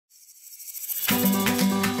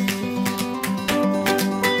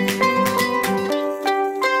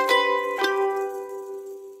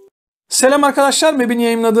Selam arkadaşlar, MEB'in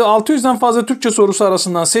yayınladığı 600'den fazla Türkçe sorusu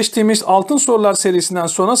arasından seçtiğimiz Altın Sorular serisinden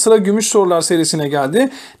sonra sıra Gümüş Sorular serisine geldi.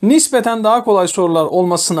 Nispeten daha kolay sorular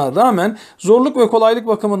olmasına rağmen zorluk ve kolaylık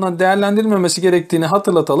bakımından değerlendirilmemesi gerektiğini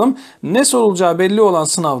hatırlatalım. Ne sorulacağı belli olan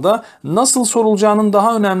sınavda nasıl sorulacağının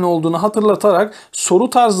daha önemli olduğunu hatırlatarak soru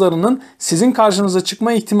tarzlarının sizin karşınıza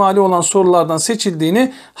çıkma ihtimali olan sorulardan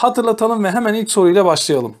seçildiğini hatırlatalım ve hemen ilk soruyla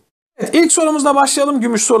başlayalım. Evet, ilk sorumuzla başlayalım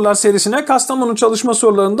Gümüş Sorular serisine. Kastamonu çalışma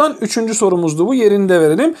sorularından 3. sorumuzdu bu. Yerini de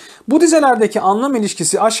verelim. Bu dizelerdeki anlam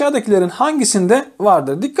ilişkisi aşağıdakilerin hangisinde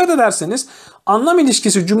vardır? Dikkat ederseniz anlam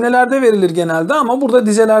ilişkisi cümlelerde verilir genelde ama burada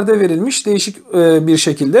dizelerde verilmiş değişik bir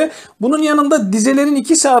şekilde. Bunun yanında dizelerin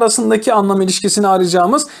ikisi arasındaki anlam ilişkisini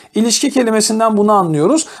arayacağımız ilişki kelimesinden bunu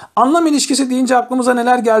anlıyoruz. Anlam ilişkisi deyince aklımıza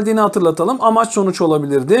neler geldiğini hatırlatalım. Amaç sonuç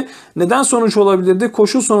olabilirdi. Neden sonuç olabilirdi?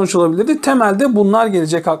 Koşul sonuç olabilirdi. Temelde bunlar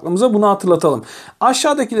gelecek aklımıza. Bunu hatırlatalım.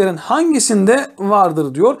 Aşağıdakilerin hangisinde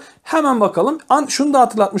vardır diyor. Hemen bakalım. Şunu da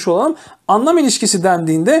hatırlatmış olalım. Anlam ilişkisi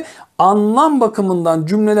dendiğinde anlam bakımından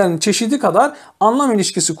cümlelerin çeşidi kadar anlam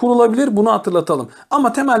ilişkisi kurulabilir. Bunu hatırlatalım.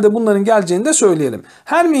 Ama temelde bunların geleceğini de söyleyelim.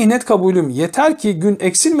 Her mihnet kabulüm yeter ki gün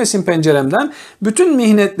eksilmesin penceremden. Bütün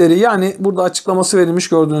mihnetleri, yani burada açıklaması verilmiş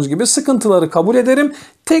gördüğünüz gibi, sıkıntıları kabul ederim.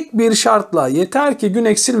 Tek bir şartla, yeter ki gün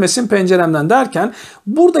eksilmesin penceremden derken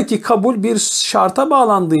buradaki kabul bir şarta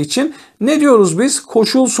bağlandığı için ne diyoruz biz?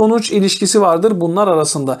 Koşul sonuç ilişkisi vardır bunlar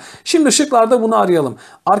arasında. Şimdi şıklarda bunu arayalım.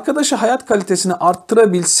 Arkadaşı hayat kalitesini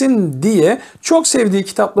arttırabilsin diye çok sevdiği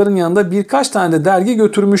kitapların yanında birkaç tane de dergi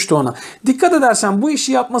götürmüştü ona. Dikkat edersen bu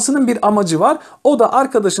işi yapmasının bir amacı var. O da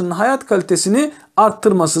arkadaşının hayat kalitesini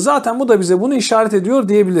arttırması. Zaten bu da bize bunu işaret ediyor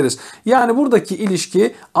diyebiliriz. Yani buradaki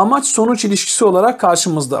ilişki amaç sonuç ilişkisi olarak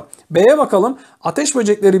karşımızda. B'ye bakalım. Ateş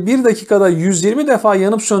böcekleri 1 dakikada 120 defa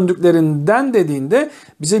yanıp söndüklerinden dediğinde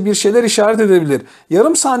bize bir şeyler işaret edebilir.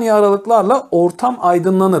 Yarım saniye aralıklarla ortam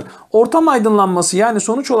aydınlanır. Ortam aydınlanması, yani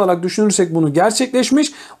sonuç olarak düşünürsek bunu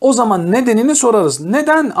gerçekleşmiş. O zaman nedenini sorarız.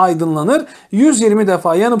 Neden aydınlanır? 120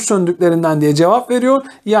 defa yanıp söndüklerinden diye cevap veriyor.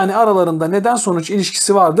 Yani aralarında neden sonuç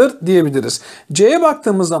ilişkisi vardır diyebiliriz. C'ye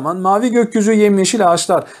baktığımız zaman mavi gökyüzü, yemyeşil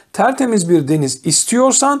ağaçlar, tertemiz bir deniz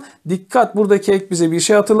istiyorsan dikkat, buradaki ek bize bir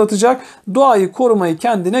şey hatırlatacak. Doğayı korumayı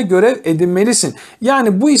kendine görev edinmelisin.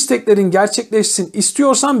 Yani bu isteklerin gerçekleşsin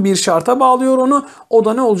istiyorsan bir şarta bağlıyor onu. O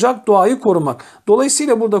da ne olacak? Doğayı korumak.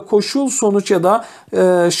 Dolayısıyla burada koşul, sonuç ya da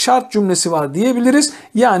şart cümlesi var diyebiliriz.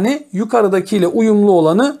 Yani yukarıdakiyle uyumlu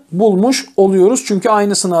olanı bulmuş oluyoruz. Çünkü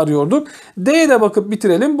aynısını arıyorduk. D'ye de bakıp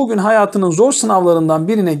bitirelim. Bugün hayatının zor sınavlarından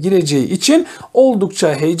birine gireceği için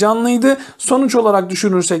oldukça heyecanlıydı. Sonuç olarak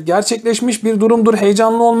düşünürsek gerçekleşmiş bir durumdur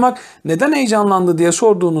heyecanlı olmak. Neden heyecanlandı diye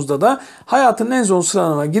sorduğunuzda da hayatın en zor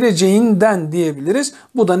sınavına gireceğinden diyebiliriz.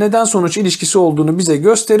 Bu da neden sonuç ilişkisi olduğunu bize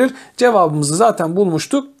gösterir. Cevabımızı zaten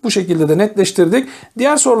bulmuştuk. Bu şekilde de netleştirdik.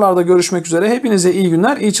 Diğer sorularda görüşmek üzere. Hepinize iyi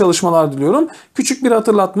günler, iyi çalışmalar diliyorum. Küçük bir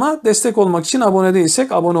hatırlatma. Destek olmak için abone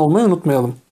değilsek abone olmayı unutmayalım.